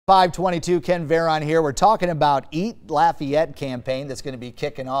522, Ken Veron here. We're talking about Eat Lafayette campaign that's going to be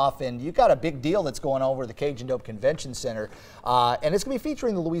kicking off, and you've got a big deal that's going over at the Cajundome Convention Center, and it's going to be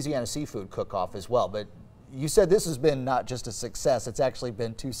featuring the Louisiana Seafood Cook-Off as well. But you said this has been not just a success, it's actually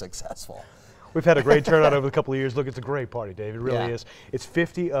been too successful. We've had a great turnout over the couple of years. Look, it's a great party, Dave. It really is. It's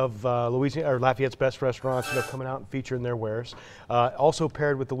 50 of Louisiana or Lafayette's best restaurants, coming out and featuring their wares. Also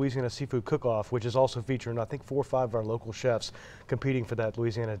paired with the Louisiana Seafood Cook-Off, which is also featuring, I think, 4 or 5 of our local chefs competing for that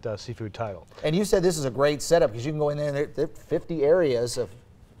Louisiana seafood title. And you said this is a great setup because you can go in there. There are 50 areas of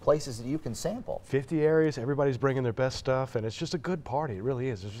places that you can sample. 50 areas, everybody's bringing their best stuff, and it's just a good party. It really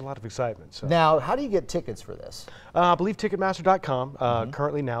is. There's a lot of excitement. So. Now, how do you get tickets for this? I believe Ticketmaster.com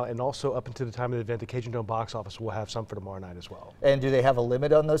currently now, and also up until the time of the event, the Cajundome box office will have some for tomorrow night as well. And do they have a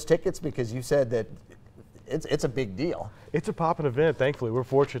limit on those tickets? Because you said that it's a big deal. It's a poppin' event, thankfully. We're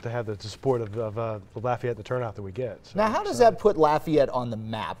fortunate to have the support of Lafayette and the turnout that we get. So, now, how does that put Lafayette on the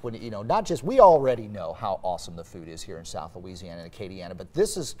map? When, not just, we already know how awesome the food is here in South Louisiana and Acadiana, but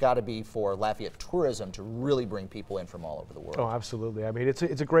this has got to be for Lafayette tourism to really bring people in from all over the world. Oh, absolutely. I mean, it's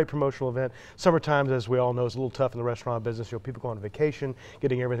a great promotional event. Summertime, as we all know, is a little tough in the restaurant business. People go on vacation,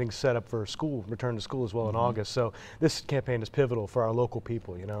 getting everything set up for school, return to school as well in August. So this campaign is pivotal for our local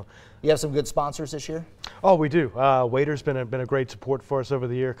people, You have some good sponsors this year? Oh, we do. Waiter's been a great support for us over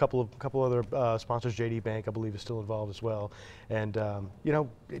the year. A couple other sponsors, JD Bank, I believe, is still involved as well. And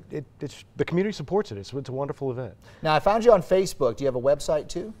it's the community supports it. It's a wonderful event. Now, I found you on Facebook. Do you have a website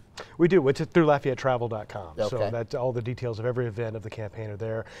too? We do. It's through LafayetteTravel.com. Okay. So that's all the details of every event of the campaign are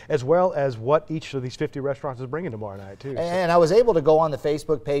there, as well as what each of these 50 restaurants is bringing tomorrow night too. And I was able to go on the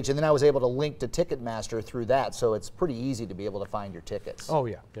Facebook page, and then I was able to link to Ticketmaster through that. So it's pretty easy to be able to find your tickets. Oh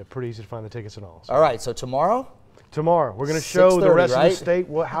yeah, pretty easy to find the tickets and all. So. All right. So tomorrow. Tomorrow, we're going to show the rest of the state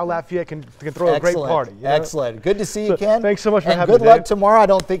how Lafayette can throw a great party. Excellent. Good to see you, Ken. Thanks so much for having me, good luck tomorrow. I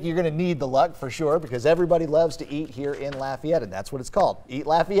don't think you're going to need the luck for sure, because everybody loves to eat here in Lafayette, and that's what it's called. Eat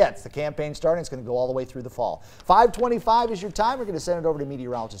Lafayette. It's the campaign starting. It's going to go all the way through the fall. 5:25 is your time. We're going to send it over to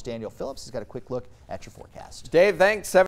meteorologist Daniel Phillips. He's got a quick look at your forecast. Dave, thanks.